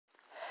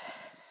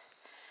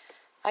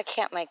I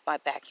can't make my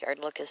backyard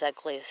look as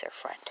ugly as their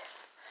front,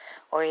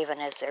 or even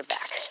as their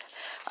back.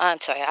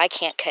 I'm sorry, I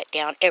can't cut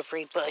down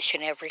every bush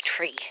and every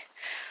tree.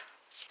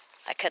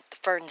 I cut the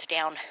ferns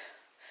down.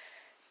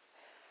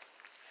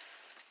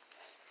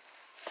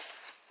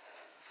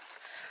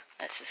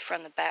 This is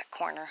from the back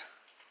corner.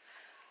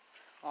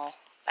 Well,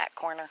 back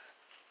corner.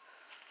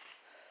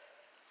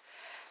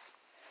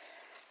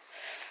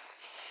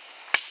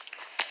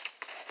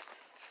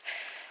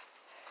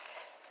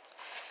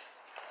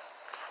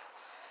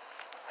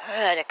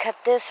 To cut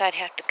this, I'd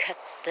have to cut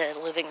the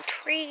living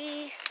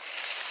tree.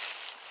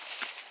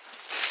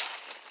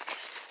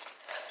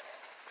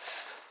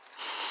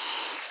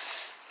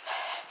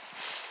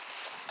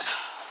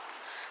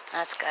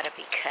 That's got to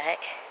be cut,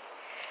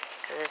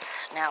 because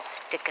it's now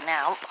sticking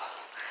out.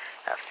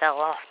 That fell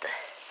off the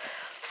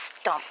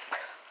stump.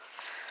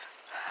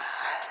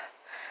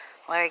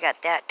 Well, I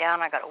got that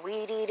down. I got to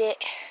weed eat it.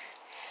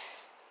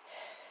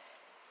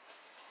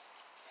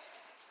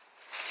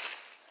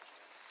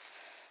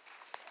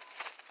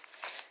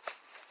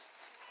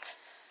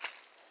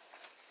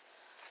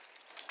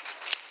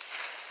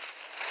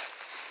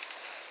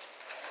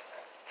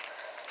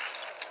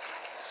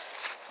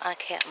 I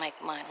can't make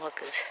mine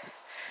look as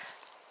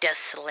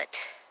desolate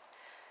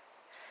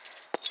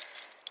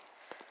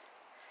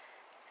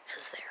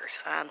as theirs.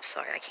 I'm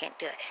sorry, I can't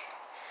do it.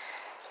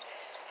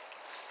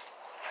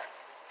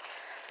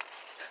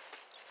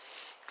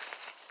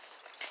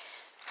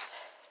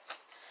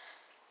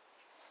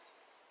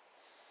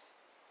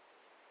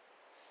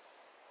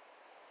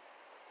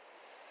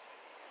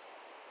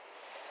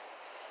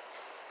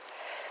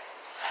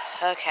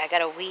 Okay, I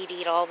gotta weed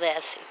eat all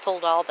this. He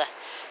pulled all the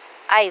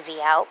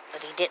ivy out,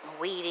 but he didn't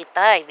weed eat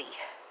the ivy.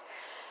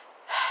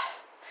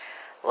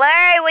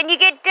 Larry, when you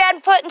get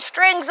done putting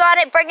strings on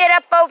it, bring it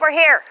up over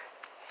here.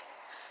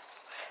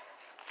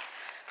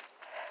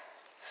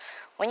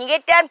 When you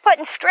get done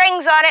putting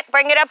strings on it,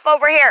 bring it up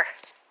over here.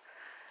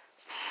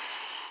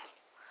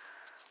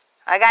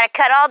 I gotta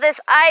cut all this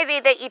ivy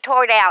that you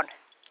tore down.